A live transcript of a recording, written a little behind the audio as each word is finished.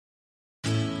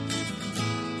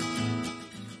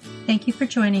Thank you for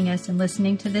joining us and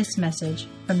listening to this message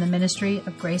from the Ministry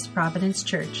of Grace Providence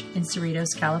Church in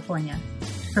Cerritos, California.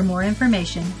 For more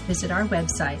information, visit our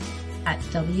website at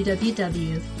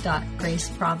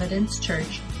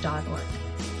www.graceprovidencechurch.org.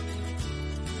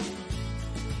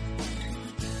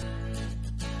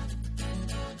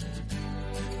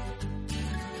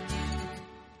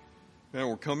 Now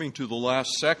we're coming to the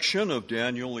last section of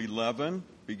Daniel 11,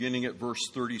 beginning at verse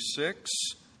 36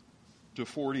 to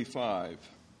 45.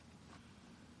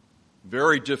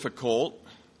 Very difficult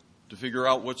to figure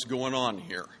out what's going on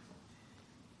here.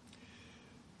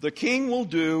 The king will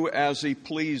do as he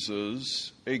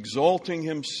pleases, exalting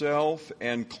himself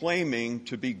and claiming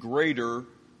to be greater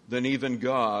than even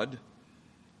God,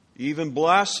 even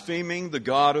blaspheming the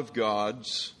God of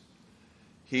gods.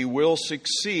 He will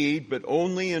succeed, but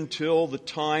only until the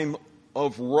time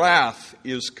of wrath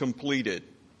is completed.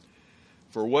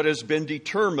 For what has been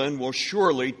determined will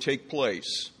surely take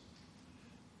place.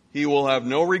 He will have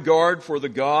no regard for the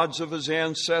gods of his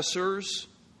ancestors,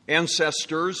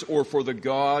 or for the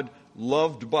God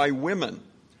loved by women,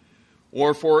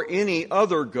 or for any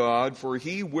other god, for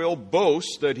he will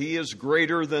boast that he is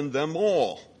greater than them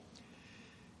all.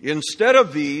 Instead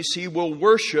of these, he will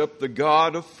worship the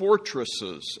God of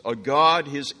fortresses, a God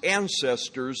his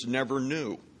ancestors never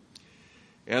knew,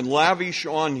 and lavish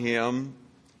on him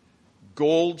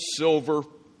gold, silver,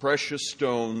 precious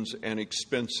stones, and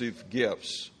expensive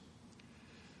gifts.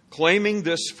 Claiming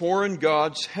this foreign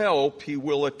god's help, he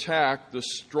will attack the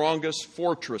strongest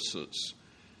fortresses.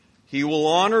 He will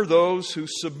honor those who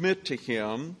submit to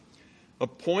him,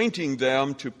 appointing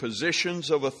them to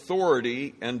positions of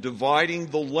authority and dividing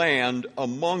the land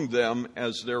among them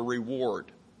as their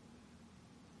reward.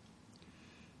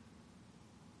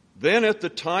 Then at the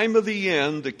time of the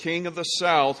end, the king of the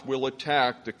south will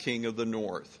attack the king of the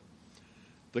north.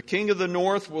 The king of the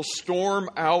north will storm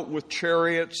out with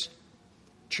charioteers,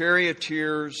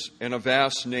 and a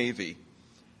vast navy.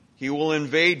 He will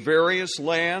invade various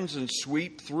lands and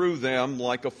sweep through them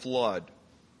like a flood.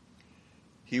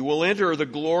 He will enter the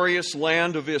glorious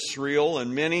land of Israel,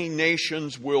 and many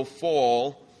nations will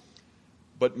fall,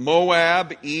 but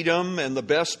Moab, Edom, and the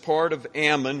best part of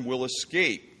Ammon will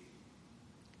escape.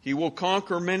 He will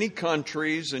conquer many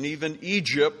countries, and even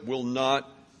Egypt will not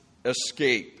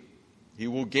escape. He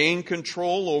will gain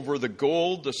control over the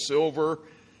gold, the silver,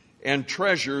 and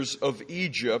treasures of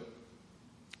Egypt,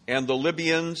 and the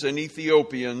Libyans and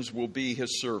Ethiopians will be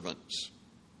his servants.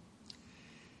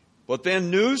 But then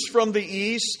news from the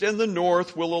east and the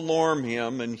north will alarm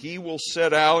him, and he will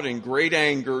set out in great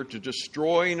anger to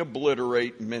destroy and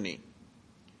obliterate many.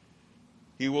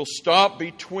 He will stop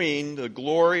between the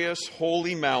glorious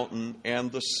holy mountain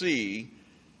and the sea,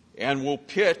 and will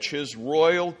pitch his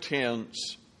royal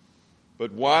tents.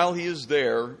 But while he is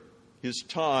there, his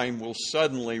time will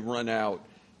suddenly run out,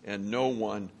 and no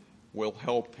one will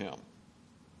help him.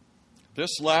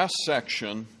 This last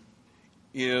section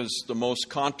is the most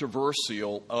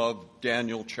controversial of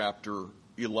Daniel chapter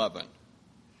 11.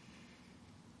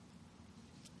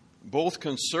 Both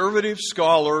conservative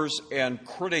scholars and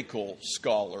critical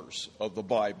scholars of the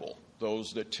Bible,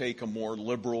 those that take a more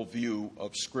liberal view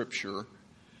of Scripture,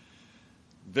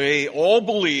 they all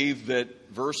believe that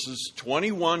verses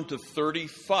 21 to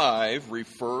 35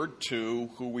 referred to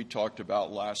who we talked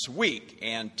about last week,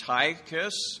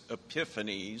 Antiochus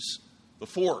Epiphanes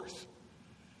IV,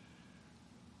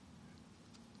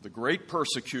 the great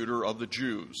persecutor of the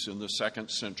Jews in the 2nd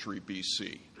century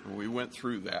BC. And we went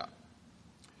through that.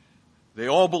 They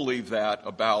all believe that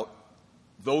about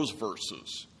those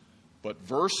verses. But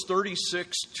verse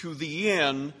 36 to the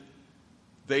end,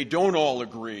 they don't all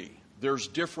agree. There's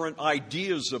different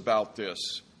ideas about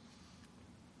this.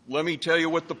 Let me tell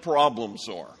you what the problems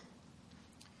are.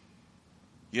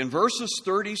 In verses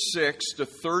 36 to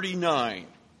 39,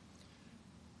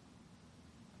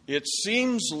 it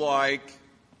seems like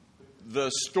the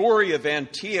story of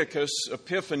Antiochus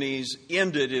Epiphanes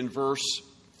ended in verse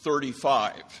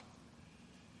 35.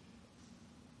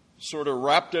 Sort of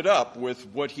wrapped it up with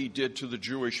what he did to the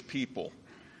Jewish people.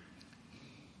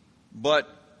 But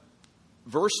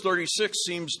verse 36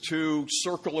 seems to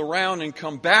circle around and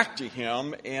come back to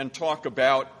him and talk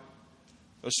about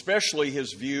especially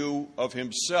his view of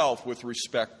himself with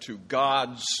respect to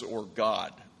gods or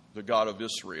God, the God of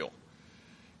Israel.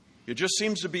 It just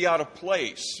seems to be out of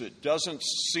place. It doesn't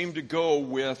seem to go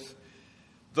with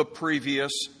the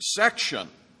previous section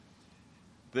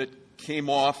that came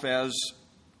off as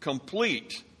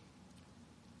complete.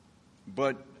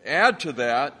 But add to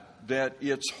that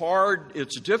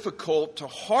it's difficult to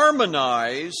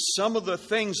harmonize some of the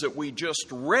things that we just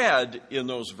read in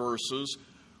those verses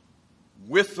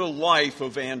with the life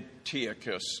of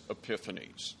Antiochus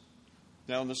Epiphanes.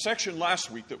 Now, in the section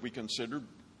last week that we considered,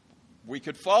 we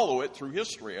could follow it through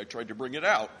history. I tried to bring it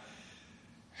out.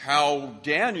 How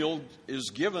Daniel is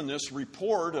given this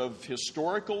report of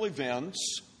historical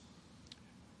events,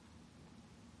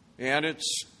 and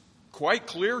it's quite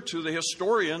clear to the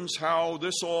historians how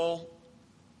this all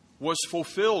was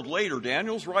fulfilled later.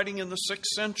 Daniel's writing in the 6th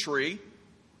century.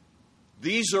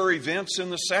 These are events in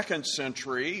the 2nd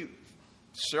century,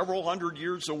 several hundred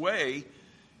years away,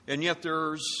 and yet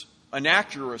there's an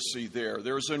accuracy there.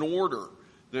 There's an order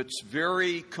that's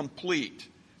very complete.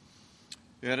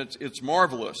 And it's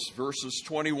marvelous, verses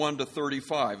 21 to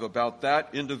 35, about that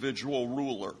individual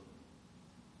ruler.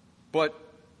 But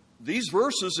these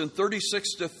verses in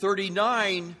 36 to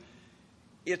 39,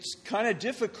 it's kind of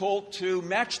difficult to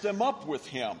match them up with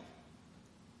him.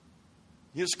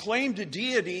 His claim to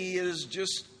deity is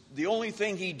just, the only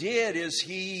thing he did is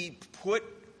he put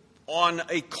on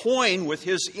a coin with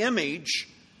his image.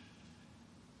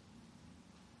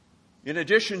 In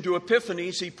addition to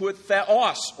Epiphanes, he put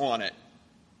Theos on it.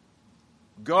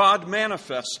 God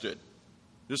manifested.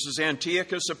 This is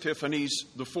Antiochus Epiphanes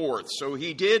IV. So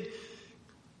he did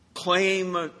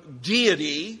claim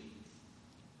deity,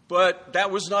 but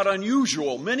that was not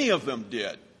unusual. Many of them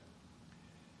did.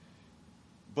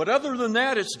 But other than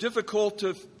that, it's difficult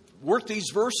to work these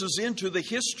verses into the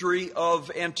history of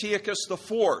Antiochus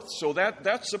IV. So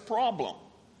that's a problem.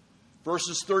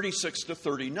 Verses 36 to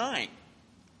 39.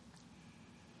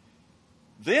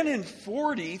 Then in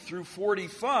 40 through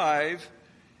 45,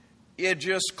 it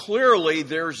just clearly,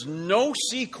 there's no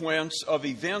sequence of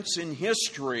events in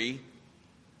history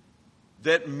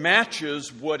that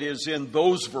matches what is in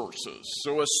those verses.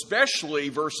 So especially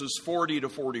verses 40 to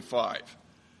 45.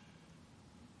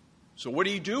 So what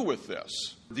do you do with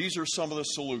this? These are some of the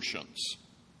solutions.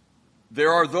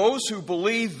 There are those who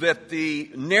believe that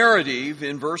the narrative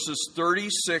in verses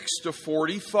 36 to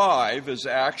 45 is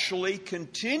actually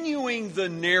continuing the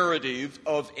narrative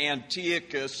of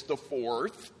Antiochus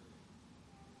IV,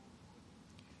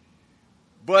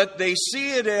 but they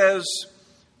see it as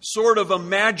sort of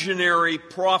imaginary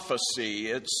prophecy.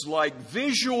 It's like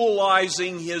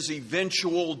visualizing his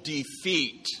eventual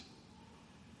defeat.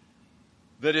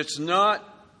 That it's not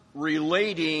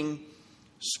relating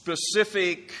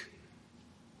specific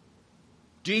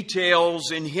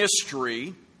details in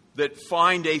history that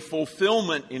find a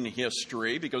fulfillment in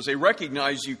history, because they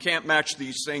recognize you can't match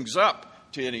these things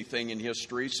up to anything in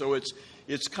history. So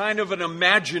it's kind of an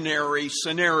imaginary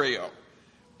scenario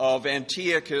of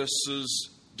Antiochus's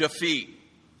defeat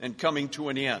and coming to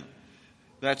an end.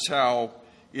 That's how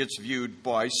it's viewed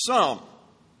by some.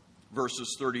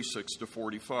 Verses 36 to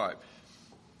 45.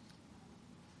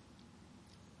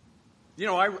 You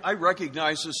know, I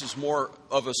recognize this is more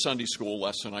of a Sunday school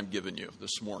lesson I'm giving you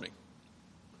this morning.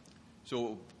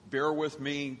 So bear with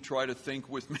me, try to think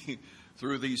with me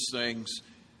through these things.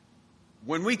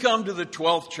 When we come to the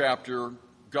 12th chapter,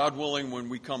 God willing, when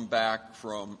we come back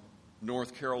from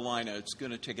North Carolina, it's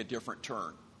going to take a different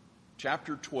turn.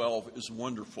 Chapter 12 is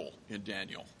wonderful in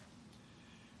Daniel.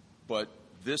 But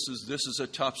this is a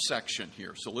tough section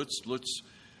here. So let's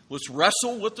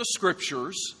wrestle with the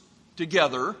scriptures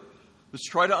together. Let's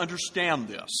try to understand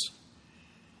this.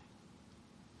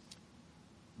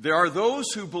 There are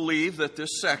those who believe that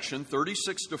this section,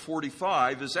 36 to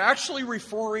 45, is actually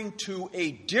referring to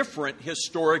a different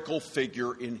historical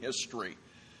figure in history.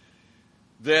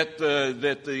 That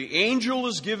the angel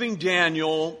is giving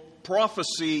Daniel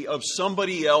prophecy of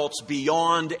somebody else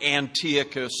beyond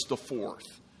Antiochus IV.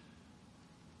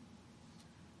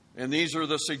 And these are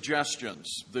the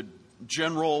suggestions. The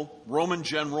Roman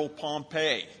general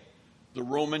Pompey, the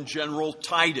Roman general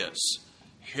Titus,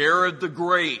 Herod the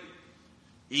Great,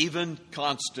 even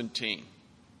Constantine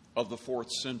of the 4th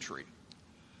century,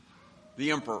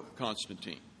 the Emperor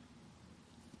Constantine.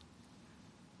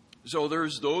 So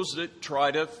there's those that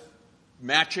try to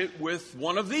match it with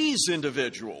one of these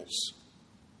individuals.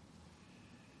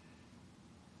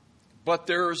 But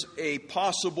there's a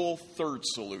possible third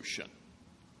solution.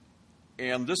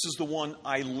 And this is the one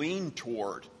I lean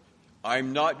toward.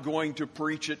 I'm not going to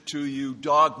preach it to you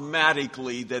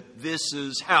dogmatically that this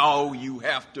is how you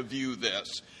have to view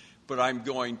this, but I'm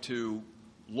going to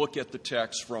look at the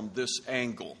text from this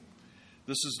angle.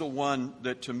 This is the one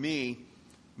that to me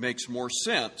makes more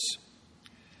sense.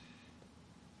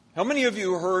 How many of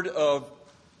you heard of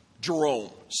Jerome,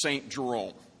 Saint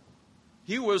Jerome?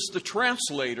 He was the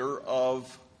translator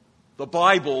of the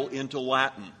Bible into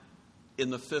Latin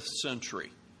in the 5th century.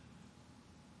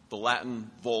 The Latin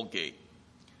Vulgate.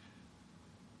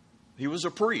 He was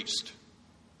a priest.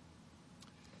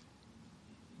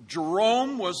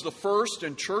 Jerome was the first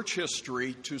in church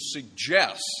history to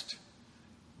suggest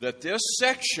that this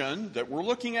section that we're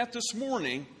looking at this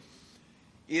morning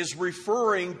is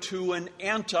referring to an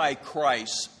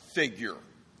Antichrist figure.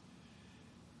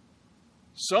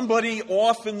 Somebody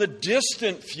off in the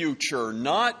distant future,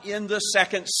 not in the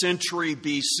 2nd century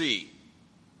BC.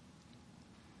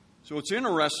 So it's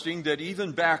interesting that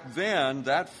even back then,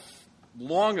 that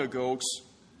long ago,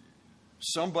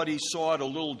 somebody saw it a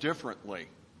little differently.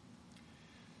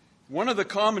 One of the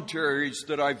commentaries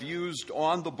that I've used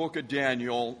on the book of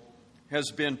Daniel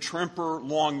has been Tremper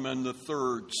Longman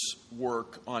III's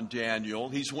work on Daniel.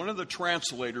 He's one of the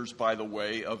translators, by the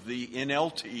way, of the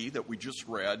NLT that we just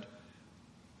read.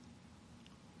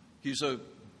 He's a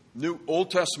New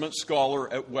Old Testament scholar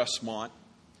at Westmont.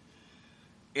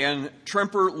 And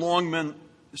Tremper Longman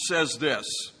says this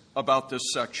about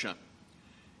this section.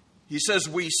 He says,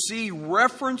 we see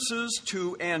references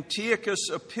to Antiochus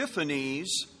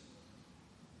Epiphanes.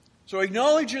 So he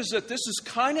acknowledges that this is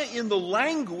kind of in the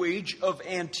language of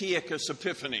Antiochus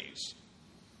Epiphanes,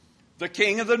 the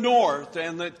king of the north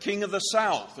and the king of the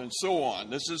south, and so on.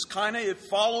 This is kind of, it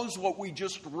follows what we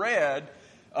just read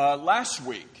last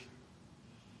week.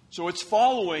 So it's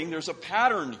following, there's a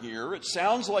pattern here. It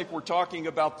sounds like we're talking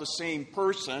about the same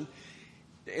person.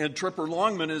 And Tremper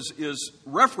Longman is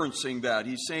referencing that.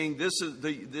 He's saying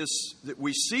that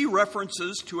we see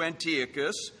references to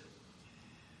Antiochus,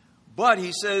 but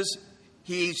he says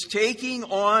he's taking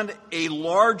on a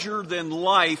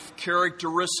larger-than-life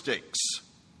characteristics,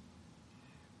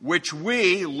 which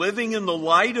we, living in the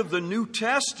light of the New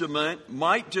Testament,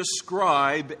 might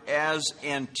describe as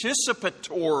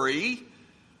anticipatory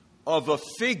of a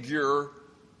figure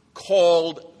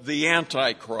called the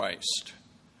Antichrist.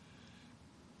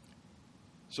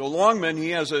 So Longman,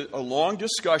 he has a long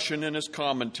discussion in his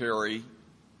commentary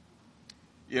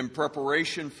in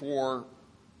preparation for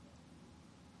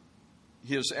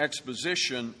his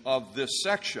exposition of this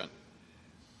section.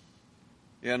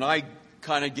 And I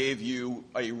kind of gave you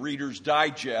a Reader's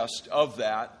Digest of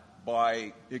that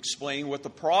by explaining what the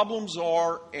problems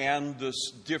are and the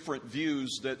different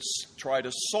views that try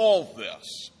to solve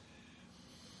this.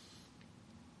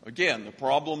 Again, the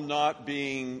problem not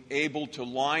being able to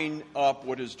line up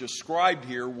what is described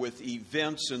here with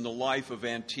events in the life of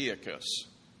Antiochus.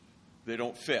 They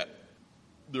don't fit.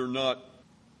 They're not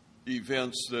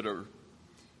events that are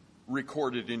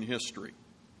recorded in history.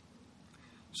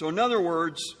 So in other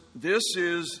words, this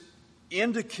is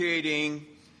indicating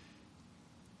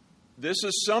this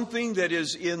is something that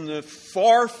is in the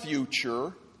far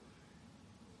future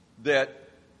that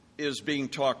is being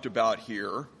talked about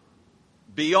here,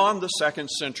 beyond the 2nd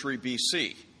century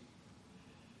BC.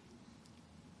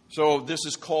 So this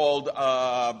is called,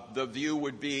 the view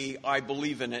would be, I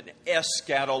believe in an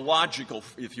eschatological,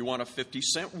 if you want a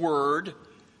 50-cent word,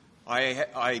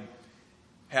 I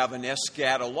have an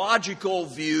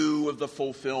eschatological view of the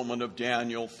fulfillment of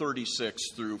Daniel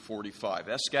 36 through 45.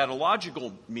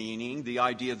 Eschatological meaning the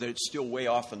idea that it's still way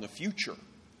off in the future.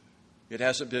 It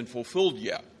hasn't been fulfilled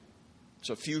yet. It's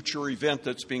a future event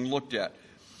that's being looked at.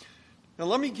 Now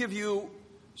let me give you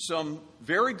some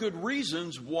very good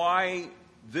reasons why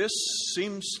this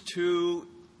seems to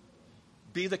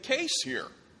be the case here.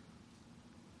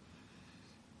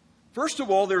 First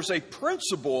of all, there's a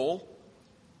principle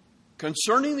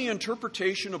concerning the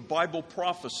interpretation of Bible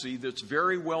prophecy that's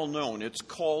very well known. It's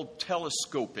called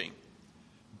telescoping.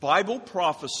 Bible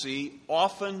prophecy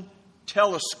often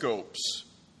telescopes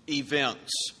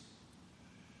events.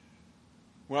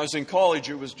 When I was in college,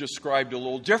 it was described a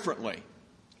little differently.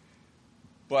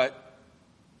 But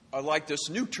I like this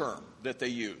new term that they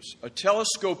use, a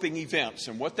telescoping events.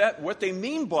 And what they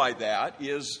mean by that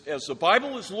is, as the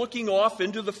Bible is looking off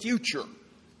into the future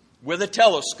with a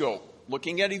telescope,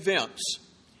 looking at events,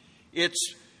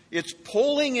 it's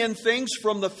pulling in things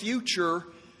from the future,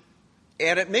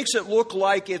 and it makes it look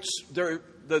like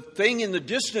the thing in the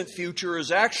distant future is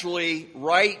actually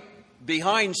right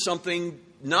behind something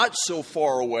not so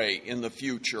far away in the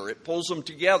future. It pulls them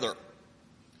together.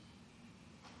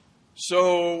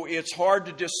 So it's hard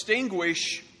to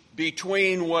distinguish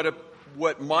between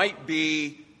what might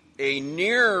be a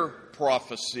near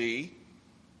prophecy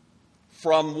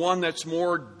from one that's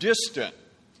more distant.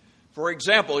 For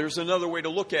example, here's another way to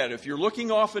look at it. If you're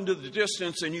looking off into the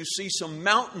distance and you see some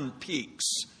mountain peaks,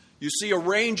 you see a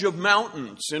range of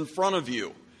mountains in front of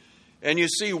you, and you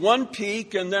see one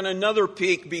peak and then another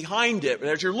peak behind it.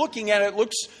 As you're looking at it, it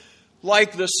looks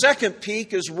like the second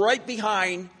peak is right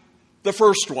behind the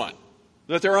first one,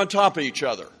 that they're on top of each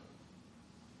other.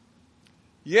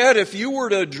 Yet, if you were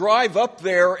to drive up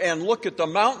there and look at the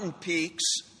mountain peaks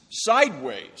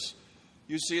sideways,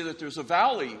 you see that there's a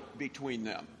valley between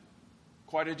them,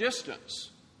 quite a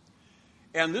distance.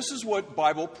 And this is what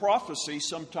Bible prophecy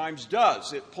sometimes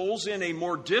does. It pulls in a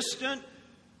more distant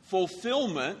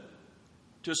fulfillment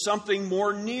to something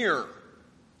more near.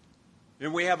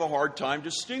 And we have a hard time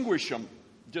distinguishing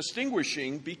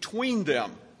between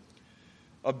them.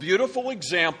 A beautiful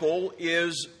example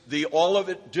is the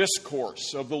Olivet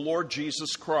Discourse of the Lord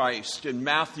Jesus Christ in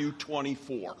Matthew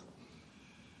 24,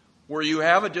 where you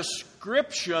have a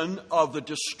description of the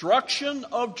destruction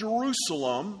of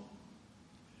Jerusalem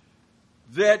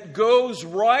that goes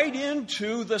right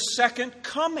into the second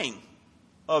coming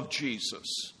of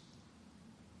Jesus.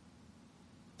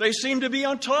 They seem to be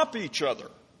on top of each other,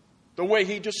 the way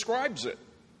he describes it.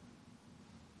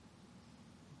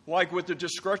 Like with the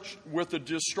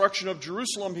destruction of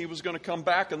Jerusalem, he was going to come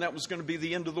back and that was going to be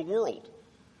the end of the world.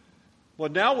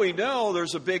 But now we know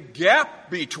there's a big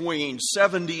gap between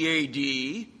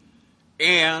 70 AD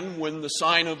and when the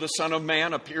sign of the Son of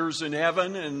Man appears in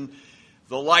heaven and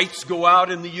the lights go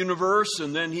out in the universe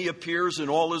and then he appears in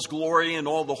all his glory and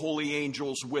all the holy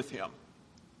angels with him.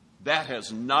 That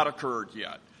has not occurred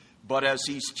yet. But as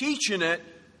he's teaching it,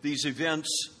 these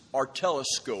events are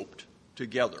telescoped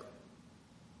together.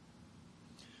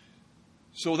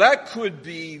 So that could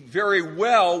be very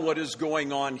well what is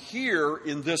going on here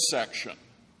in this section.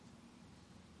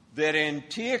 That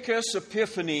Antiochus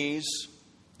Epiphanes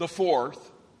IV,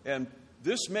 and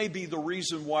this may be the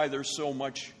reason why there's so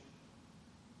much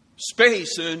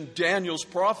space in Daniel's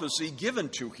prophecy given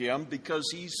to him, because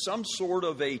he's some sort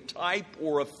of a type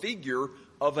or a figure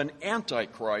of an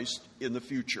antichrist in the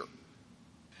future.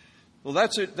 Well,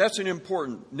 that's it. That's an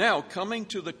important. Now, coming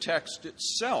to the text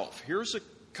itself, here's a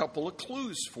couple of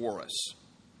clues for us.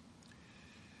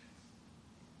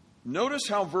 Notice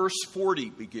how verse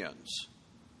 40 begins.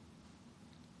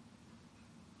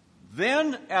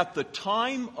 Then at the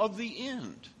time of the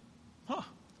end.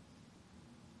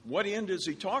 What end is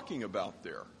he talking about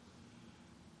there?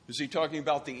 Is he talking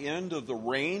about the end of the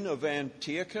reign of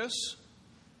Antiochus?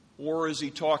 Or is he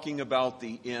talking about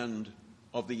the end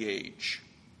of the age?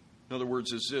 In other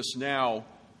words, is this now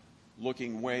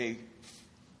looking way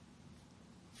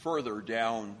further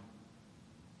down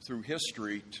through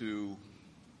history to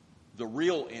the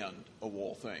real end of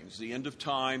all things? The end of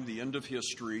time, the end of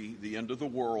history, the end of the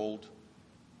world.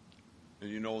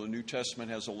 And you know, the New Testament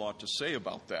has a lot to say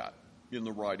about that in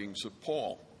the writings of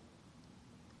Paul.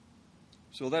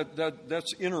 So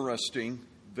that's interesting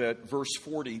that verse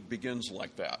 40 begins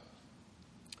like that.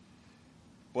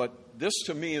 But this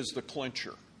to me is the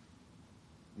clincher.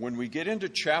 When we get into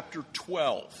chapter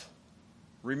 12,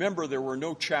 remember there were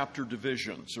no chapter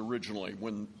divisions originally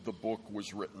when the book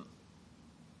was written.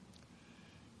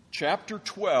 Chapter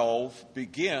 12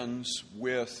 begins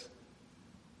with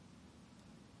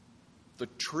the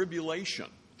tribulation,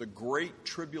 the great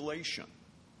tribulation,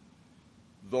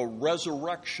 the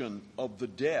resurrection of the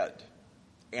dead,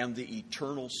 and the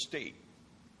eternal state.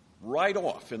 Right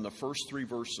off in the first 3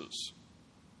 verses.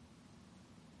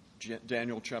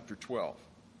 Daniel chapter 12.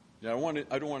 Now,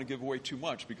 I don't want to give away too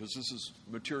much because this is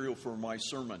material for my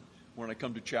sermon when I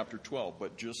come to chapter 12.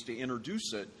 But just to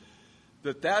introduce it,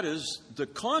 that is the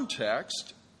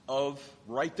context of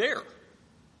right there.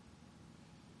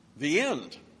 The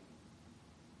end.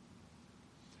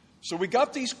 So we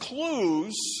got these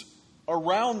clues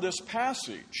around this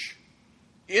passage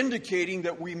indicating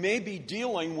that we may be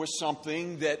dealing with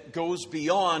something that goes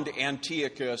beyond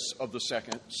Antiochus of the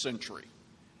 2nd century.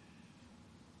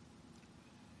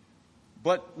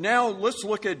 But now let's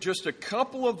look at just a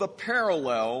couple of the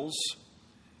parallels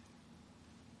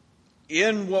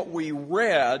in what we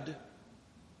read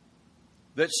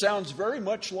that sounds very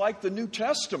much like the New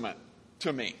Testament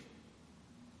to me.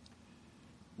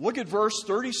 Look at verse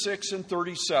 36 and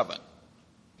 37.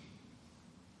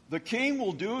 The king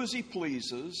will do as he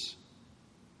pleases.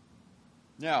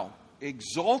 Now,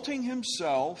 exalting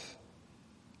himself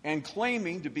and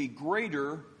claiming to be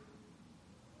greater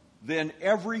than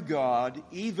every god,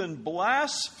 even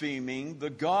blaspheming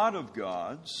the God of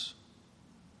gods,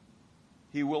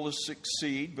 he will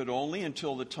succeed, but only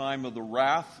until the time of the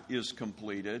wrath is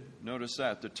completed. Notice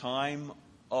that, the time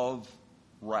of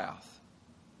wrath.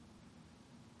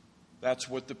 That's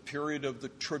what the period of the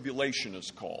tribulation is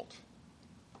called.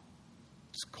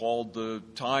 It's called the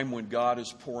time when God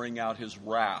is pouring out his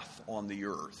wrath on the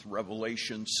earth.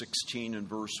 Revelation 16 and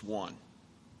verse 1.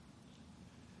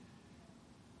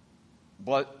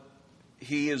 But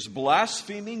he is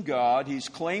blaspheming God. He's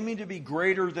claiming to be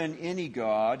greater than any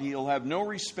god. He'll have no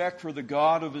respect for the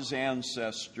God of his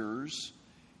ancestors,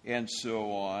 and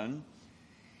so on.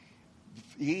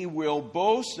 he will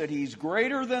boast that he's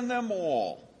greater than them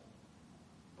all.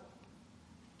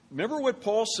 Remember what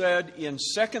Paul said in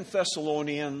 2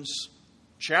 Thessalonians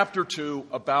chapter 2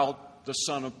 about the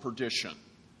son of perdition.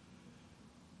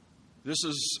 This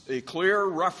is a clear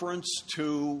reference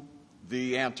to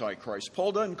the Antichrist.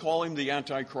 Paul doesn't call him the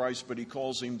Antichrist, but he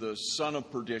calls him the son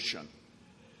of perdition,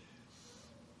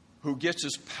 who gets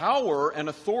his power and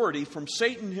authority from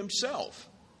Satan himself.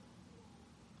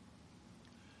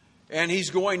 And he's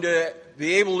going to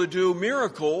be able to do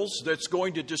miracles that's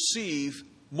going to deceive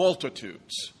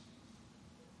multitudes.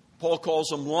 Paul calls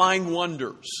them lying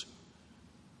wonders.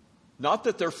 Not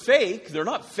that they're fake, they're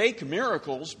not fake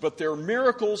miracles, but they're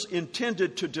miracles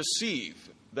intended to deceive.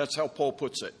 That's how Paul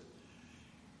puts it.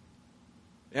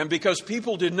 And because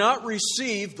people did not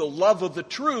receive the love of the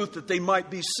truth that they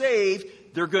might be saved,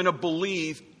 they're going to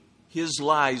believe his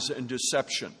lies and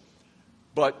deception.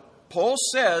 But Paul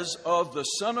says of the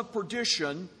son of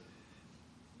perdition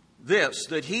this,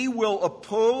 that he will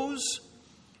oppose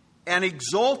and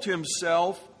exalt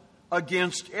himself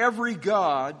against every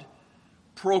God,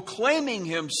 proclaiming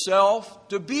himself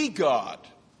to be God.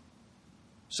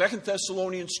 2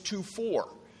 Thessalonians 2:4.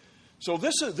 So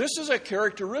this is a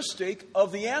characteristic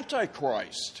of the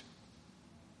Antichrist.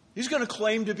 He's going to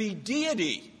claim to be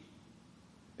deity.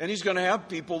 And he's going to have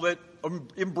people that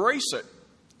embrace it.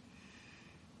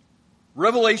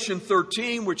 Revelation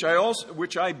 13, which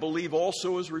I believe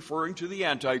also is referring to the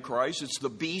Antichrist. It's the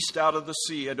beast out of the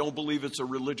sea. I don't believe it's a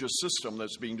religious system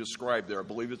that's being described there. I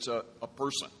believe it's a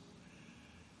person.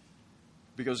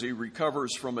 Because he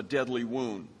recovers from a deadly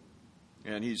wound.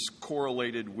 And he's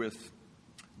correlated with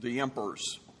the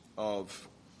emperors of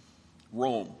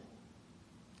Rome.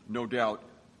 No doubt,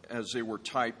 as they were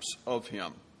types of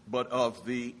him. But of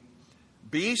the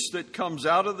beast that comes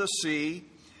out of the sea,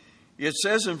 it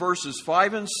says in verses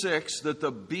 5 and 6 that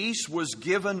the beast was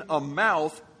given a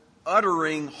mouth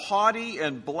uttering haughty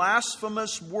and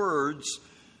blasphemous words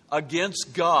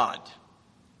against God.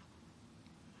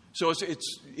 So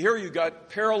it's here you got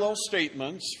parallel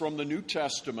statements from the New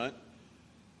Testament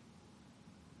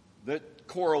that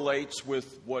correlates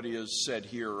with what is said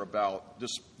here about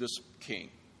this king.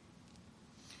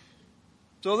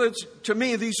 So to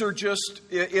me, these are just,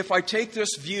 if I take this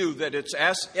view that it's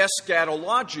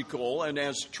eschatological, and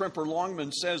as Tremper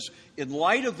Longman says, in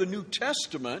light of the New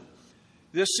Testament,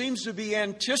 this seems to be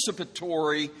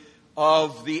anticipatory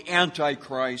of the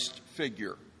Antichrist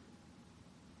figure.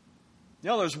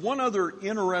 Now, there's one other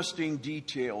interesting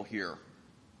detail here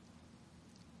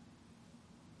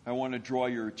I want to draw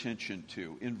your attention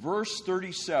to. In verse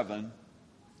 37,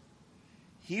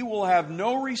 he will have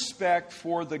no respect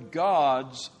for the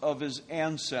gods of his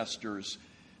ancestors.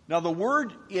 Now, the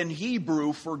word in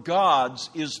Hebrew for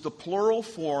gods is the plural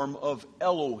form of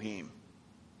Elohim.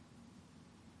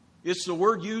 It's the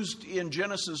word used in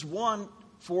Genesis 1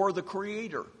 for the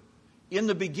Creator. In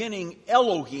the beginning,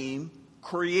 Elohim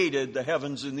created the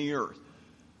heavens and the earth.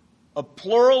 A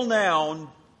plural noun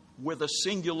with a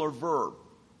singular verb.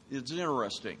 It's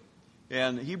interesting.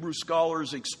 And Hebrew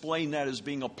scholars explain that as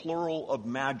being a plural of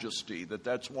majesty,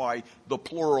 that's why the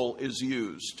plural is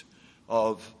used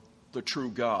of the true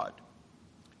God.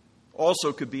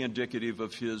 Also could be indicative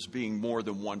of his being more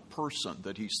than one person,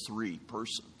 that he's three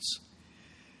persons.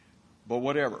 But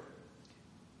whatever.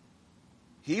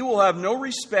 He will have no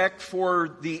respect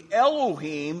for the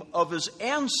Elohim of his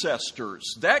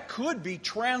ancestors. That could be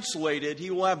translated, he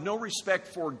will have no respect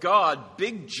for God,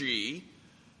 big G,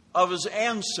 of his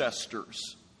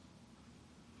ancestors.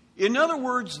 In other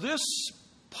words, this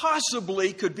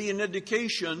possibly could be an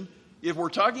indication, if we're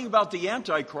talking about the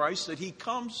Antichrist, that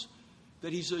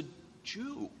he's a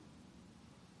Jew.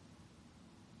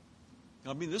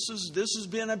 I mean, this has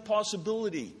been a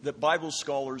possibility that Bible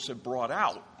scholars have brought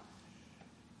out.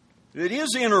 It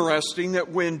is interesting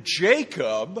that when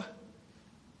Jacob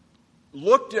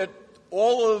looked at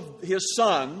all of his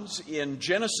sons in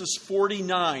Genesis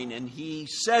 49, and he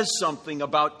says something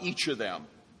about each of them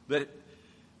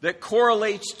that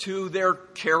correlates to their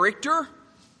character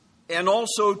and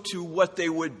also to what they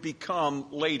would become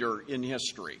later in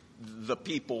history, the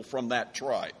people from that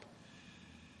tribe.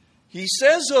 He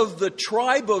says of the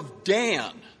tribe of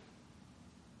Dan,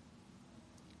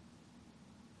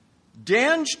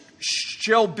 Dan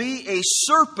shall be a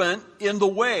serpent in the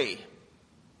way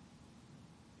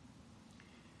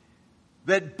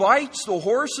that bites the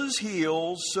horse's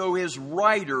heels so his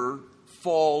rider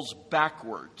falls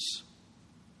backwards.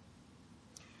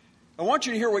 I want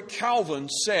you to hear what Calvin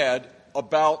said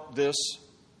about this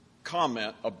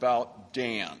comment about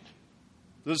Dan.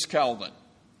 This is Calvin.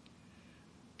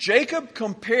 Jacob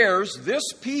compares this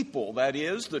people, that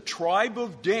is, the tribe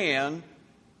of Dan,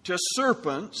 to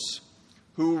serpents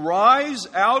who rise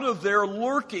out of their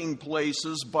lurking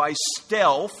places by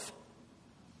stealth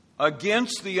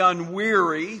against the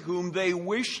unwary whom they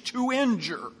wish to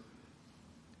injure.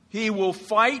 He will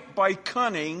fight by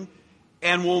cunning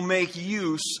and will make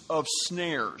use of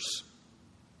snares.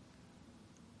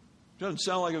 Doesn't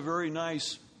sound like a very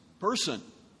nice person.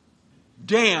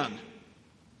 Dan,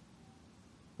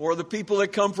 or the people that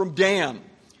come from Dan.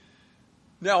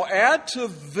 Now add to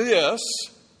this,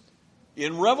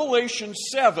 in Revelation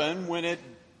 7, when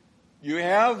you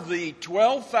have the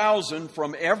 12,000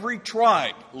 from every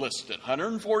tribe listed,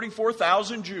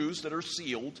 144,000 Jews that are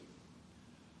sealed.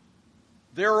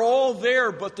 They're all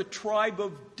there but the tribe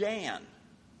of Dan.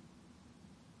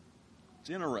 It's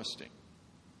interesting.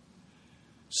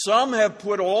 Some have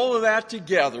put all of that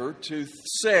together to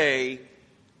say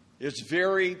it's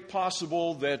very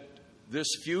possible that this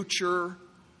future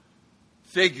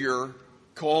figure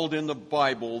called in the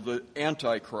Bible the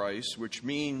Antichrist, which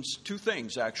means two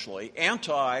things actually.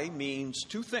 Anti means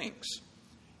two things.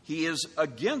 He is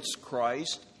against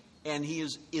Christ and he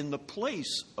is in the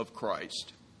place of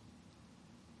Christ.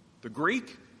 The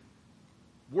Greek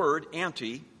word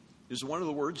anti is one of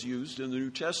the words used in the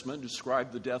New Testament to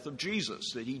describe the death of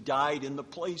Jesus, that he died in the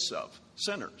place of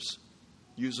sinners.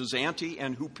 Uses anti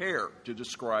and huper to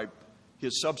describe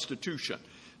his substitution.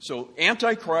 So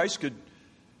Antichrist could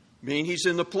mean he's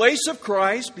in the place of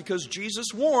Christ because Jesus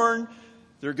warned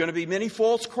there are going to be many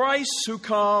false Christs who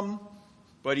come.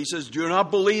 But he says, do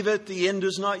not believe it, the end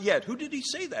is not yet. Who did he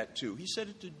say that to? He said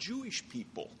it to Jewish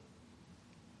people.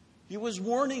 He was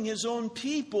warning his own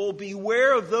people,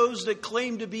 beware of those that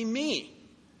claim to be me.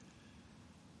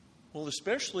 Well,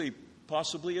 especially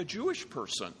possibly a Jewish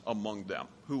person among them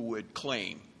who would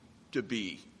claim to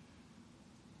be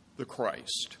the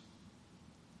Christ.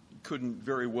 You couldn't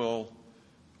very well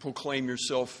proclaim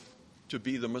yourself to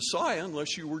be the Messiah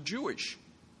unless you were Jewish.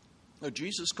 Now,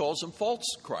 Jesus calls them false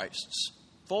Christs,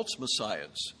 false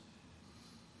Messiahs.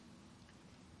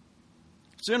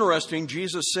 It's interesting,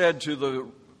 Jesus said to the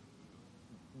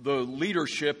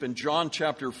leadership in John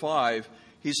chapter 5,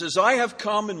 he says, I have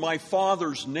come in my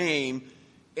Father's name,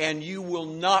 and you will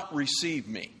not receive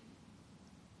me.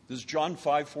 This is John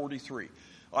 5:43.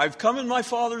 I've come in my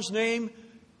Father's name,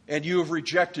 and you have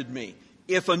rejected me.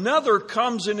 If another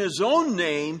comes in his own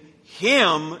name,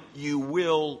 him you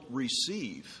will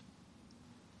receive.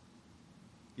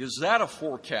 Is that a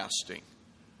forecasting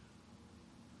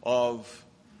of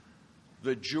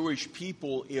the Jewish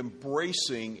people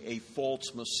embracing a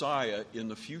false Messiah in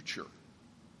the future?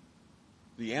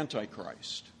 The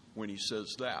Antichrist, when he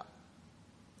says that.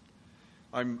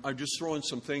 I'm just throwing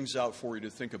some things out for you to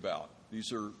think about.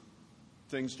 These are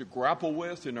things to grapple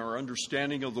with in our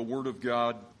understanding of the Word of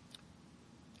God.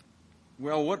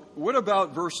 Well, what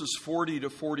about verses 40 to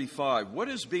 45? What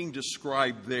is being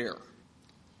described there?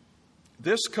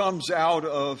 This comes out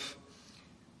of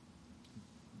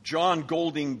John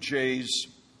Golding Jay's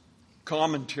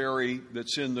commentary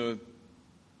that's in the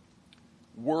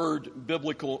Word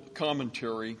Biblical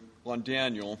Commentary on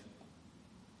Daniel.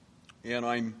 And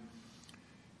I'm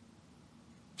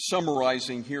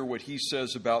summarizing here what he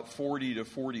says about 40 to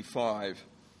 45.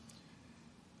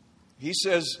 He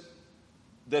says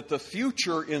that the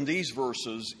future in these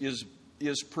verses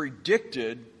is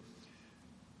predicted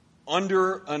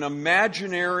under an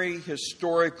imaginary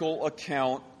historical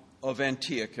account of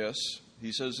Antiochus.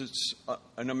 He says it's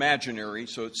an imaginary,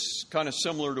 so it's kind of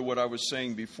similar to what I was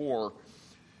saying before,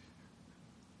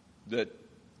 that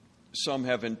some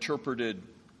have interpreted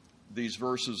these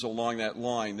verses along that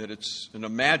line, that it's an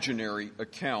imaginary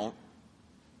account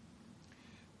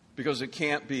because it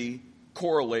can't be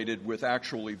correlated with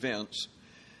actual events,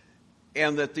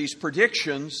 and that these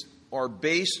predictions are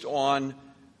based on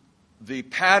the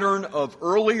pattern of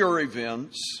earlier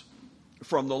events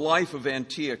from the life of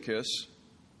Antiochus,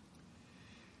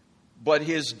 but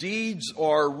his deeds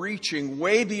are reaching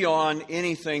way beyond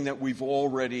anything that we've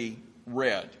already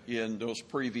read in those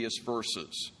previous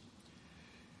verses.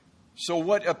 So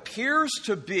what appears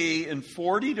to be in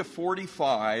 40 to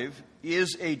 45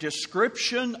 is a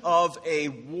description of a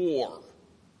war,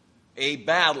 a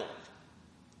battle.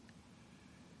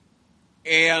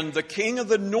 And the king of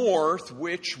the north,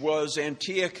 which was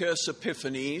Antiochus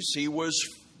Epiphanes, he was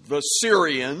the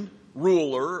Syrian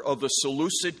ruler of the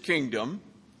Seleucid kingdom,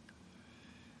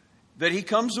 that he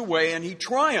comes away and he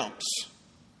triumphs.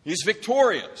 He's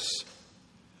victorious.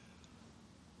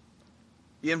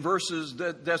 In verses,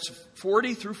 that's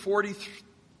 40 through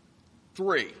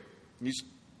 43. He's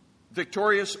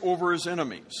victorious over his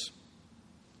enemies.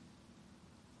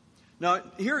 Now,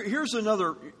 here's an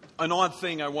odd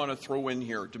thing I want to throw in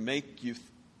here to make you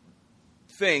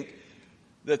think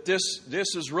that this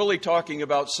is really talking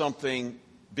about something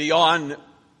beyond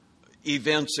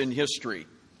events in history.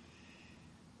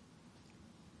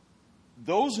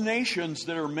 Those nations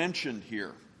that are mentioned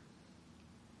here,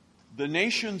 the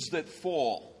nations that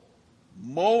fall,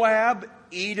 Moab,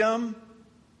 Edom,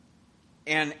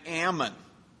 and Ammon,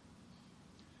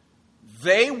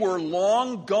 they were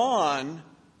long gone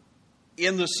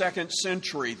in the 2nd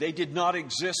century. They did not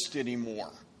exist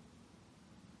anymore.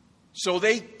 So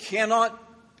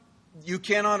you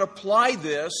cannot apply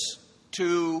this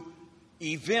to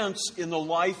events in the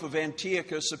life of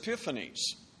Antiochus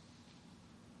Epiphanes.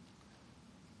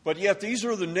 But yet these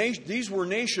were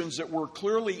nations that were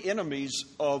clearly enemies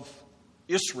of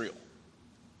Israel.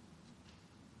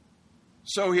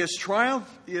 So his triumph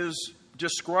is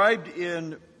described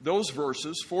in those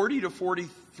verses, 40 to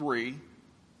 43.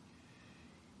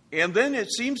 And then it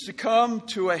seems to come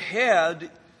to a head,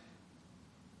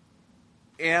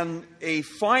 and a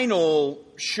final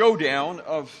showdown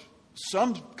of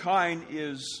some kind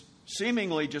is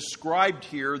seemingly described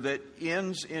here that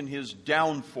ends in his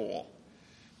downfall.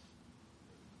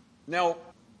 Now,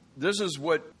 this is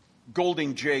what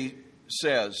Golding J.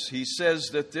 says. He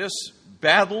says that this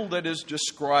battle that is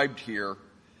described here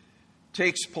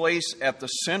takes place at the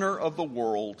center of the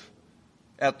world,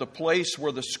 at the place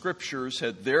where the Scriptures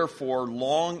had therefore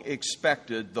long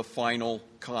expected the final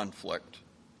conflict.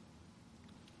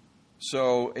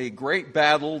 So, a great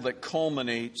battle that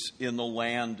culminates in the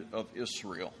land of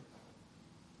Israel.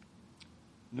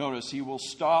 Notice, he will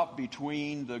stop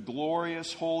between the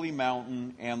glorious holy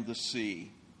mountain and the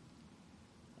sea.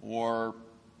 Or,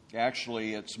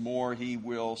 actually, it's more, he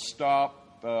will stop,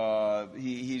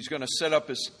 he's going to set up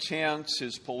his tents,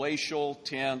 his palatial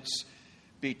tents,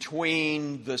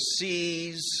 between the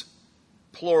seas,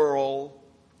 plural,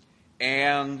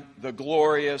 and the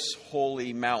glorious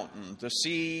holy mountain. The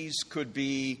seas could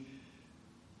be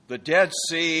the Dead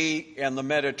Sea and the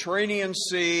Mediterranean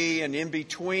Sea, and in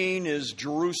between is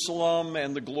Jerusalem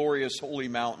and the glorious holy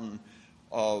mountain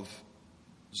of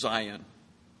Zion.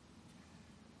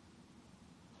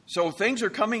 So things are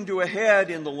coming to a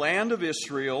head in the land of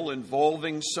Israel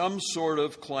involving some sort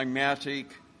of climatic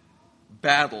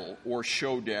battle or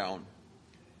showdown.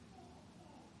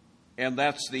 And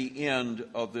that's the end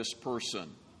of this person.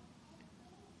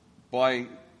 By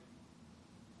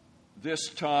this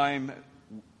time,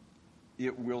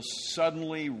 his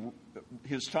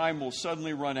time will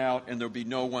suddenly run out, and there'll be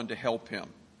no one to help him.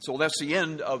 So that's the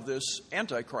end of this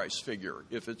Antichrist figure,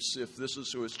 if this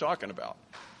is who it's talking about.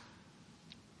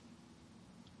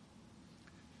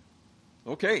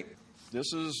 Okay,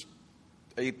 this is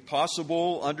a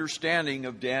possible understanding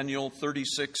of Daniel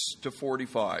 36 to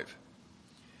 45.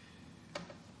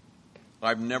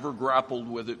 I've never grappled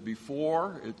with it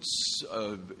before. It's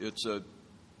a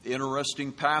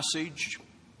interesting passage,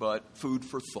 but food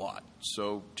for thought.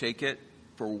 So take it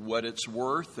for what it's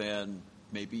worth, and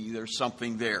maybe there's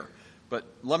something there. But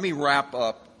let me wrap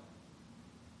up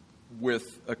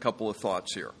with a couple of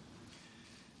thoughts here.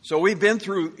 So we've been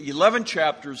through 11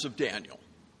 chapters of Daniel.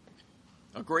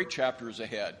 A great chapter is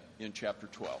ahead in chapter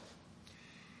 12.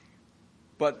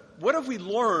 But what have we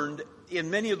learned in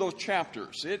many of those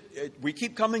chapters? We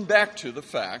keep coming back to the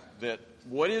fact that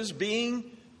what is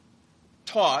being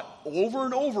taught over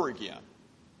and over again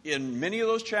in many of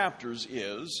those chapters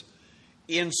is,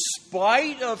 in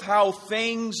spite of how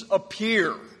things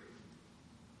appear.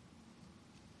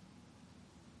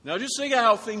 Now just think of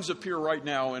how things appear right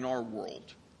now in our world.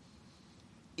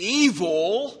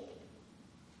 Evil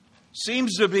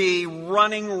seems to be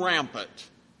running rampant.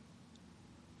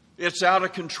 It's out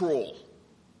of control.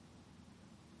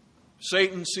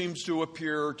 Satan seems to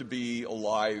appear to be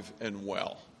alive and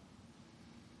well,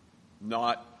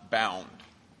 not bound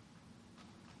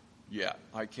yet.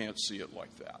 I can't see it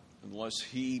like that, unless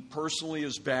he personally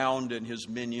is bound and his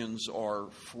minions are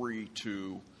free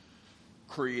to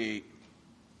create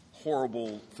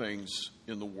horrible things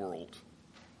in the world.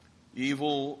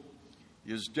 Evil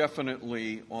is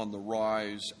definitely on the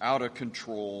rise, out of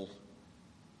control.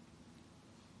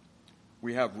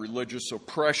 We have religious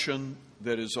oppression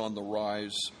that is on the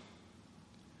rise.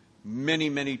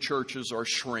 Many, many churches are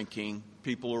shrinking.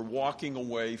 People are walking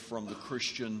away from the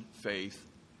Christian faith.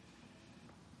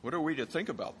 What are we to think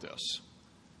about this?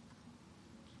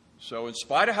 So, in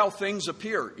spite of how things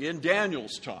appear in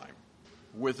Daniel's time,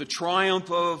 with the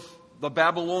triumph of the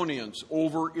Babylonians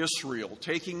over Israel,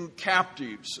 taking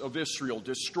captives of Israel,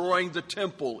 destroying the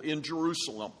temple in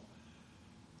Jerusalem,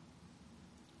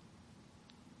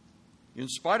 In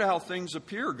spite of how things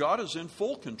appear, God is in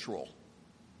full control.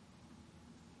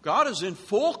 God is in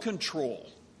full control.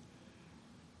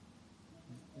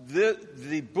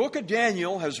 The book of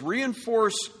Daniel has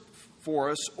reinforced for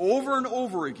us over and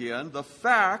over again the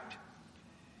fact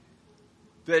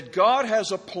that God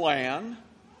has a plan.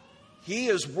 He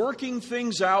is working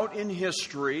things out in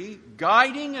history,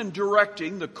 guiding and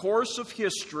directing the course of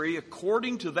history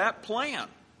according to that plan.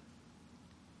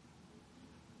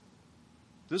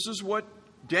 This is what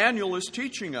Daniel is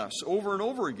teaching us over and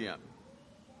over again.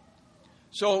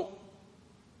 So,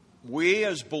 we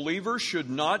as believers should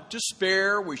not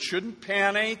despair, we shouldn't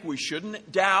panic, we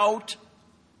shouldn't doubt.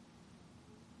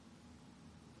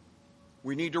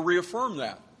 We need to reaffirm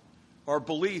that, our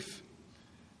belief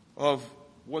of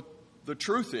what the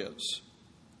truth is.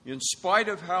 In spite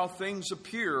of how things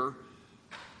appear,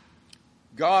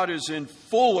 God is in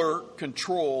fuller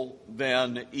control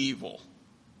than evil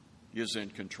is in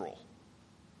control.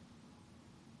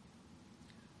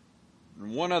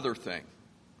 And one other thing,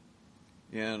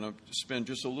 and I'll spend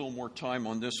just a little more time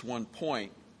on this one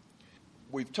point.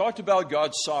 We've talked about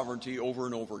God's sovereignty over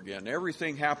and over again.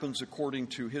 Everything happens according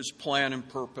to His plan and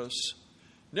purpose.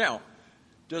 Now,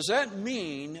 does that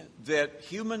mean that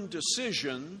human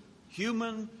decision,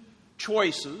 human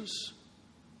choices,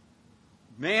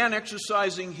 man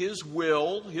exercising his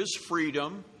will, his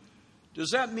freedom, does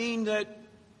that mean that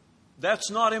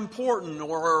that's not important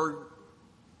or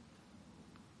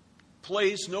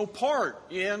plays no part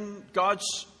in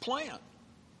God's plan?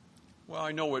 Well,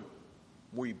 I know what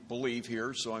we believe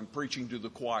here, so I'm preaching to the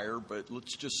choir, but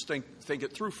let's just think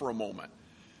it through for a moment.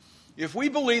 If we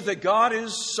believe that God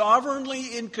is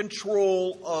sovereignly in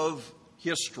control of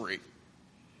history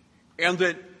and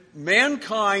that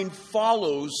mankind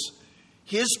follows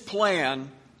His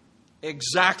plan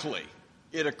exactly,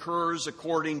 it occurs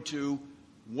according to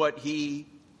what He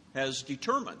has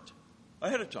determined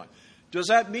ahead of time. Does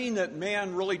that mean that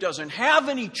man really doesn't have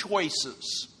any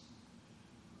choices?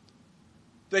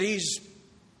 That he's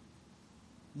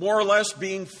more or less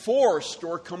being forced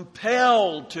or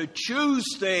compelled to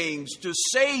choose things, to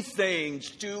say things,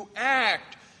 to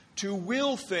act, to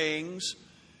will things,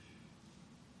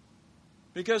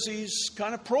 because he's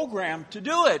kind of programmed to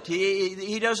do it.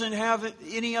 He doesn't have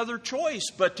any other choice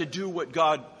but to do what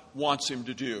God wants him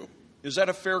to do. Is that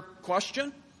a fair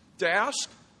question to ask?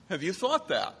 Have you thought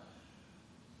that?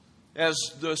 As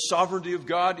the sovereignty of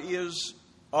God is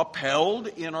upheld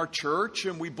in our church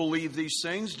and we believe these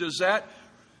things, does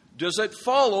it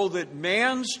follow that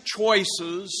man's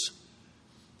choices,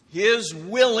 his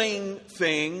willing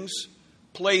things,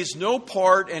 plays no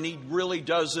part and he really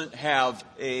doesn't have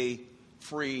a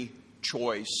free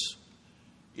choice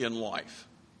in life?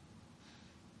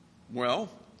 Well,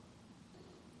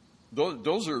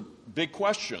 those are big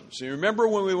questions. You remember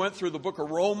when we went through the book of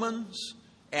Romans?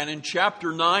 And in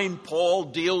chapter 9, Paul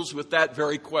deals with that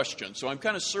very question. So I'm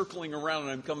kind of circling around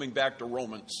and I'm coming back to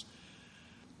Romans.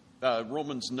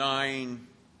 Romans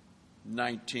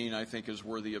 9:19, I think, is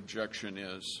where the objection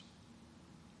is.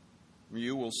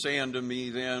 You will say unto me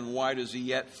then, why does he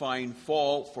yet find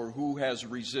fault? For who has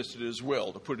resisted his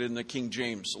will? To put it in the King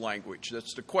James language.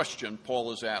 That's the question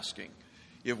Paul is asking.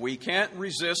 If we can't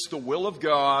resist the will of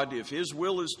God, if his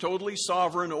will is totally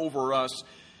sovereign over us,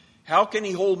 how can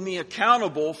he hold me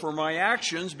accountable for my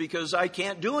actions because I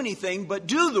can't do anything but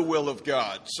do the will of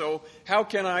God? So how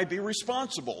can I be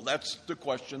responsible? That's the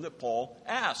question that Paul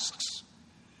asks.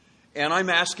 And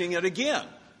I'm asking it again,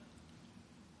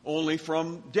 only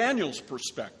from Daniel's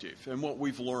perspective and what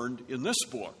we've learned in this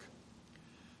book.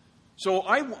 So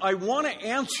I want to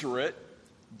answer it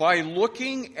by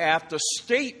looking at the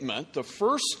statement, the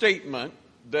first statement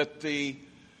that the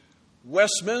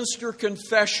Westminster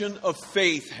Confession of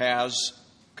Faith has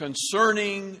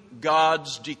concerning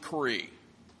God's decree.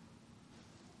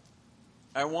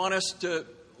 I want us to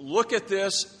look at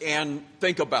this and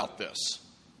think about this.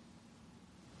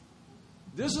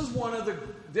 This is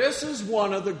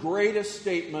one of the greatest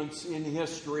statements in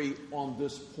history on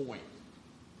this point,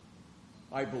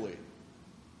 I believe.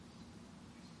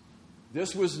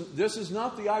 This is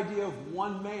not the idea of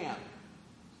one man.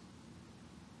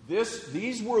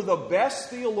 These were the best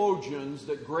theologians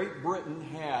that Great Britain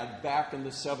had back in the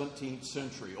 17th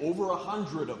century. Over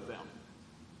 100 of them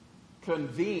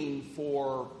convened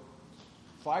for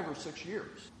 5 or 6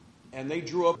 years. And they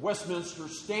drew up Westminster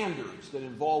standards that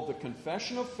involved the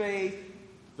Confession of Faith,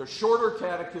 the Shorter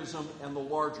Catechism, and the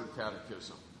Larger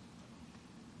Catechism.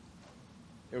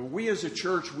 And we as a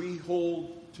church, we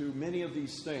hold to many of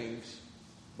these things,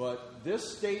 but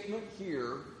this statement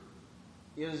here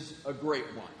is a great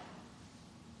one,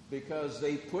 because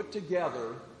they put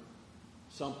together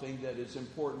something that is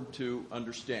important to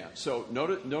understand. So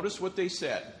notice what they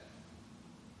said.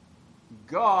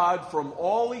 God from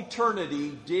all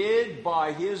eternity did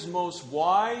by his most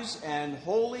wise and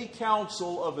holy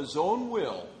counsel of his own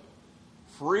will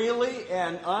freely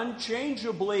and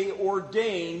unchangeably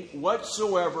ordain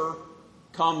whatsoever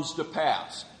comes to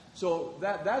pass. So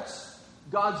that's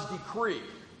God's decree.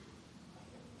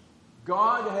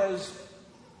 God has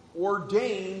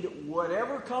ordained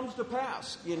whatever comes to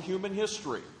pass in human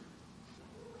history.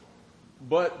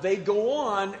 But they go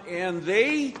on and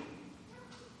they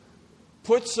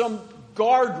put some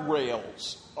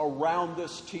guardrails around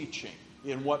this teaching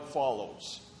in what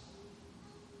follows.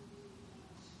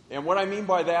 And what I mean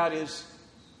by that is,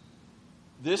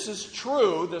 this is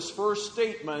true, this first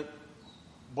statement,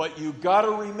 but you've got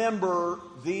to remember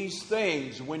these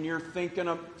things when you're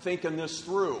thinking this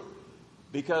through.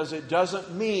 Because it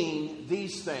doesn't mean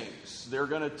these things. They're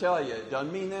going to tell you, it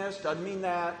doesn't mean this, doesn't mean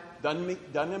that,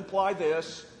 doesn't imply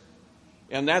this.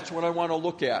 And that's what I want to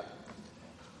look at.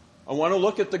 I want to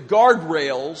look at the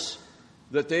guardrails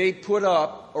that they put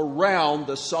up around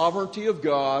the sovereignty of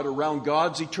God, around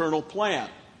God's eternal plan.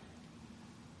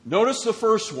 Notice the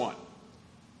first one.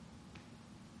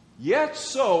 Yet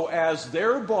so as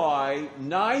thereby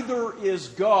neither is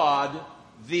God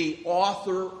the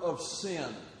author of sin.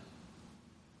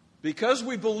 Because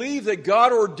we believe that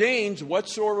God ordains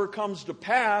whatsoever comes to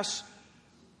pass,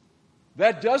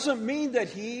 that doesn't mean that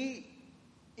he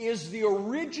is the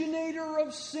originator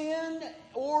of sin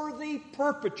or the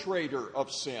perpetrator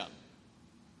of sin.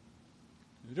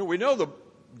 We know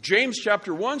James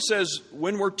chapter 1 says,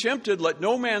 when we're tempted, let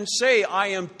no man say, I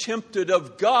am tempted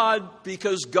of God,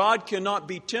 because God cannot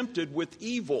be tempted with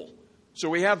evil. So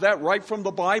we have that right from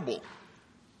the Bible.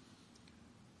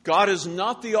 God is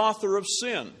not the author of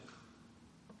sin.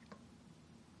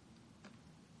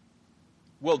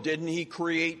 Well, didn't he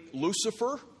create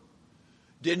Lucifer?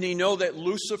 Didn't he know that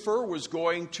Lucifer was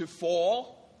going to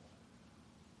fall?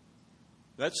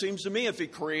 That seems to me, if he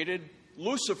created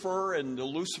Lucifer and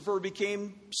Lucifer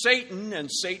became Satan and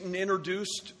Satan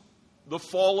introduced the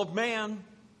fall of man,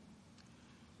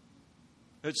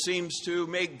 it seems to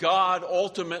make God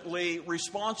ultimately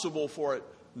responsible for it.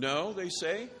 No, they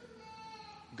say,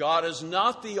 God is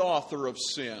not the author of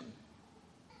sin.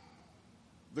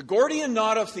 The Gordian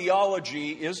knot of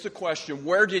theology is the question,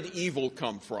 where did evil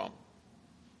come from?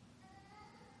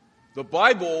 The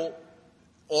Bible,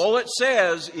 all it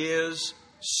says is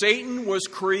Satan was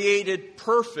created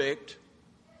perfect.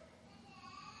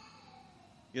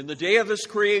 In the day of his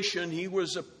creation, he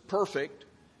was perfect.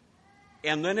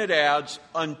 And then it adds,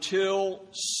 until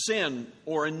sin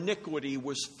or iniquity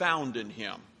was found in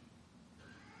him.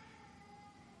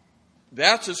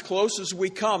 That's as close as we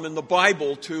come in the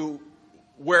Bible to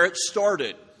where it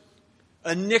started.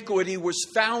 Iniquity was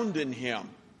found in him.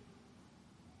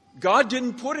 God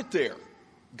didn't put it there.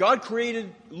 God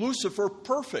created Lucifer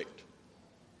perfect.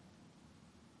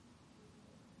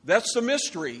 That's the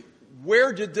mystery.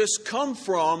 Where did this come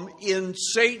from in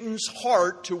Satan's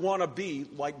heart to want to be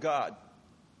like God?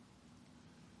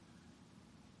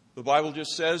 The Bible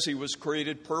just says he was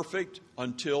created perfect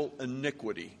until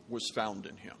iniquity was found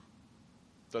in him.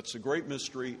 That's the great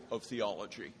mystery of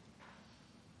theology.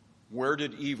 Where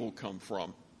did evil come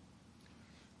from?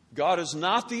 God is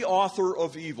not the author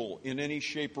of evil in any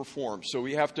shape or form. So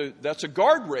that's a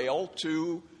guardrail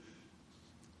to,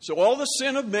 so all the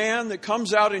sin of man that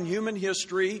comes out in human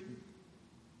history,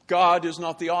 God is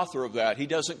not the author of that. He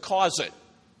doesn't cause it.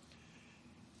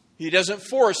 He doesn't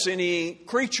force any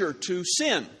creature to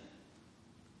sin.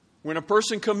 When a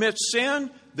person commits sin,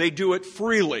 they do it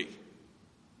freely.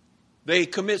 They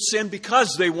commit sin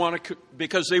because they want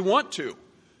to,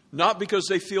 not because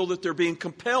they feel that they're being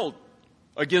compelled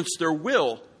against their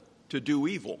will to do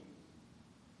evil.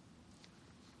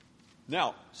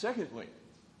 Now, secondly,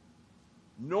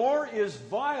 nor is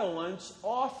violence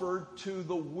offered to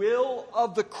the will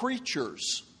of the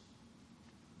creatures.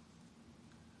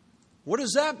 What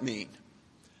does that mean?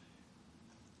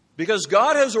 Because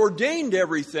God has ordained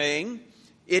everything,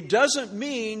 it doesn't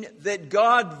mean that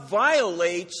God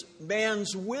violates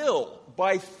man's will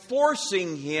by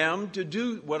forcing him to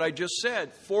do what I just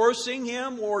said, forcing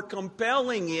him or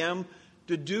compelling him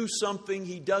to do something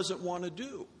he doesn't want to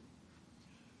do.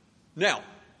 Now,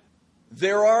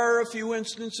 there are a few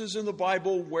instances in the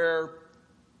Bible where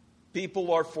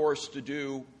people are forced to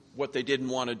do what they didn't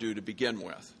want to do to begin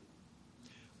with.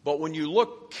 But when you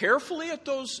look carefully at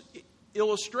those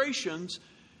illustrations,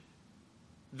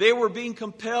 they were being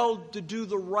compelled to do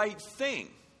the right thing.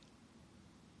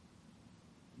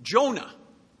 Jonah,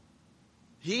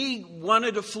 he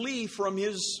wanted to flee from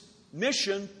his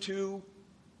mission to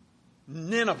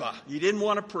Nineveh. He didn't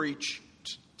want to preach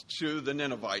to the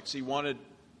Ninevites. He wanted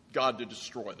God to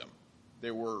destroy them.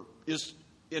 They were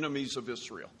enemies of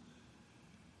Israel.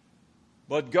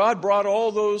 But God brought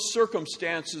all those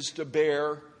circumstances to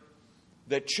bear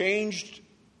that changed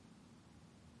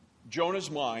Jonah's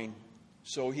mind,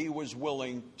 so he was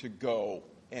willing to go,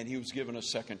 and he was given a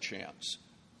second chance.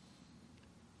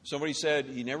 Somebody said,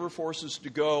 he never forces to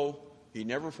go. He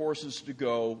never forces to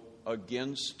go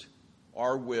against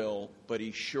our will, but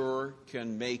he sure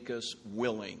can make us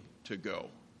willing to go.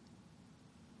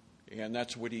 And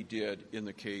that's what he did in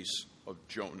the case of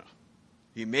Jonah.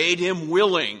 He made him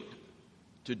willing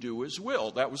to do his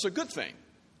will. That was a good thing.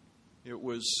 It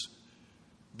was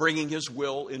bringing his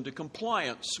will into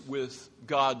compliance with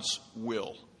God's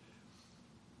will.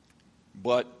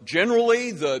 But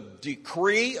generally, the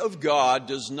decree of God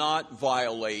does not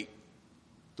violate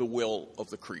the will of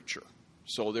the creature.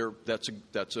 So that's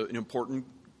an important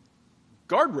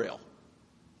guardrail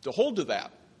to hold to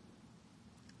that.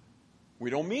 We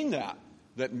don't mean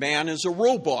that man is a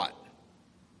robot.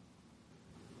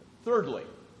 Thirdly,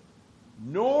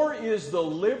 nor is the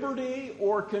liberty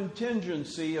or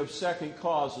contingency of second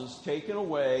causes taken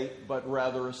away, but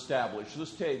rather established.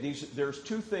 There's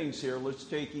two things here. Let's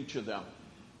take each of them.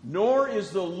 Nor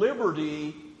is the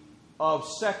liberty of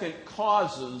second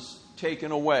causes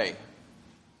taken away.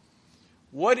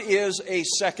 What is a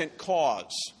second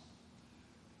cause?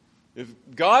 If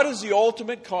God is the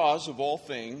ultimate cause of all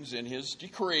things in his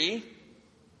decree,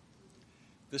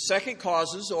 the second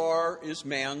causes is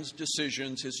man's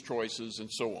decisions, his choices, and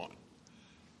so on.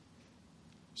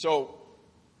 So,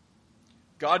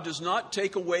 God does not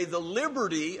take away the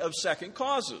liberty of second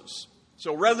causes.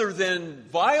 So rather than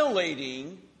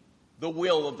violating the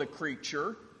will of the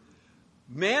creature,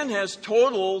 man has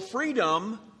total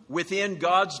freedom within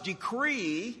God's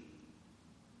decree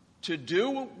to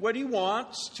do what he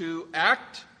wants, to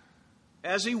act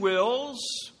as he wills,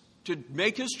 to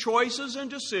make his choices and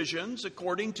decisions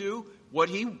according to what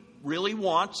he really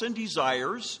wants and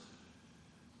desires.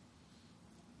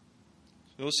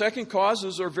 So the second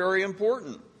causes are very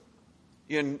important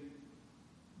in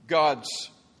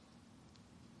God's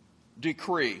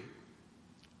decree.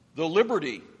 The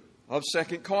liberty of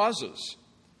second causes.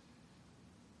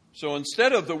 So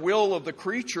instead of the will of the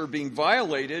creature being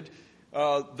violated,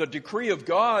 the decree of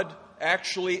God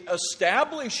actually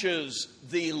establishes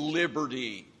the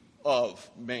liberty of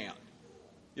man,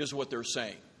 is what they're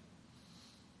saying.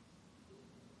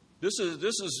 This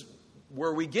is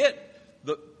where we get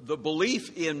the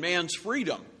belief in man's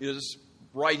freedom, is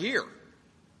right here.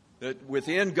 That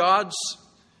within God's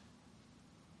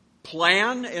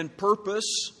plan and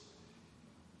purpose,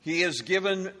 he has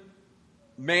given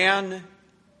man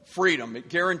freedom. It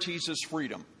guarantees his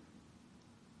freedom.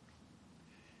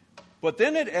 But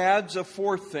then it adds a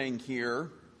fourth thing here.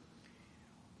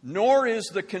 Nor is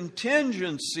the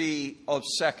contingency of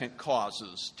second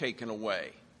causes taken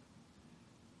away.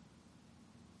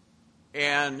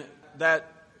 And that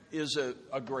is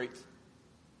a great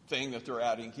thing that they're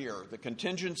adding here. The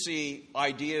contingency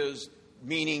idea is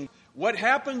meaning what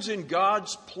happens in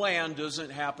God's plan doesn't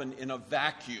happen in a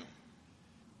vacuum.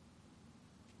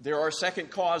 There are second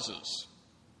causes.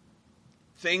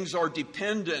 Things are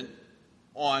dependent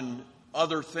on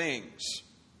other things.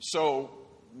 So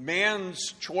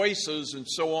man's choices and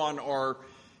so on are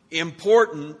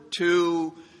important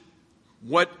to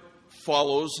what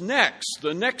follows next,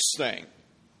 the next thing,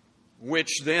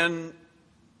 which then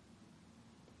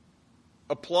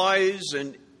applies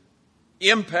and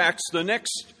impacts the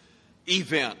next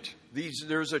event.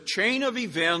 There's a chain of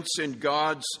events in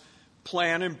God's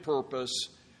plan and purpose,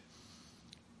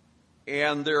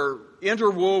 and they're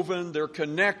interwoven, they're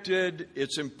connected.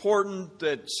 It's important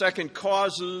that second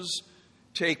causes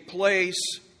take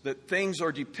place, that things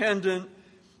are dependent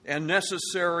and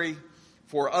necessary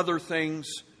for other things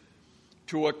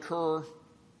to occur.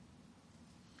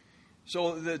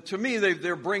 So to me,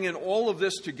 they're bringing all of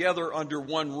this together under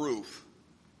one roof.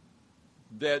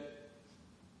 That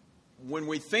when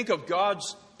we think of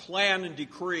God's plan and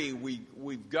decree,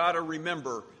 we've got to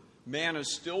remember man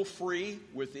is still free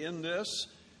within this.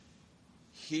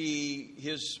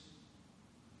 His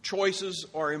choices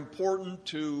are important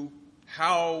to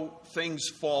how things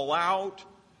fall out.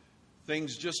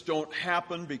 Things just don't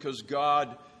happen because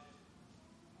God...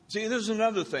 See, there's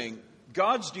another thing.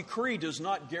 God's decree does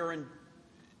not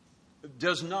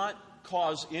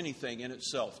cause anything in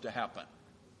itself to happen.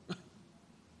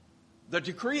 The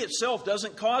decree itself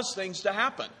doesn't cause things to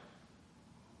happen.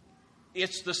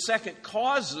 It's the second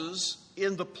causes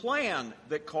in the plan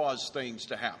that cause things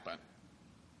to happen.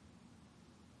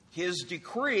 His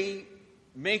decree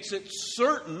makes it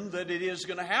certain that it is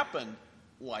going to happen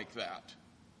like that.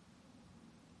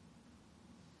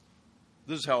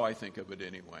 This is how I think of it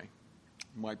anyway.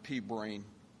 My pea brain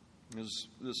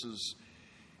this is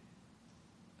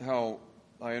how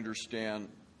I understand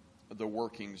the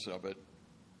workings of it.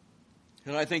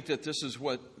 And I think that this is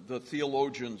what the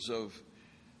theologians of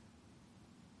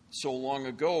so long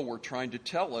ago were trying to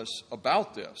tell us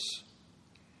about this.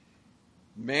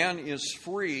 Man is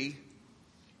free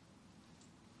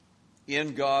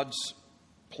in God's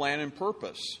plan and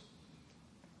purpose.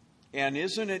 And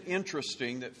isn't it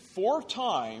interesting that 4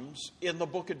 times in the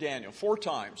book of Daniel, 4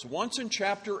 times, once in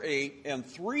chapter 8 and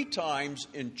 3 times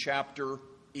in chapter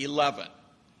 11,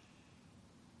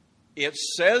 it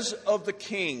says of the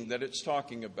king that it's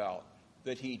talking about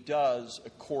that he does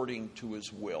according to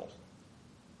his will.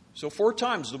 So 4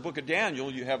 times in the book of Daniel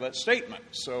you have that statement.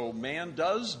 So man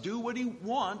does do what he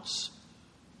wants.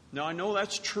 Now I know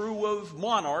that's true of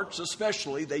monarchs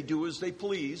especially. They do as they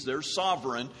please. They're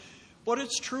sovereign. But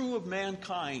it's true of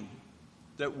mankind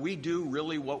that we do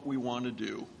really what we want to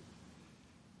do.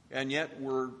 And yet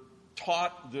we're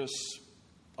taught this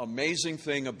amazing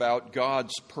thing about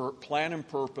God's plan and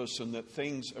purpose, and that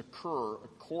things occur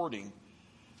according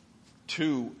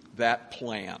to that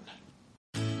plan.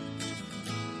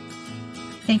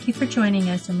 Thank you for joining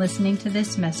us and listening to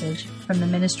this message from the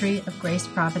Ministry of Grace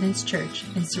Providence Church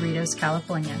in Cerritos,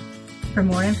 California. For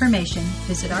more information,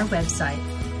 visit our website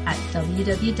at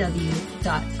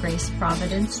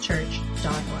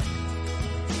www.graceprovidencechurch.org.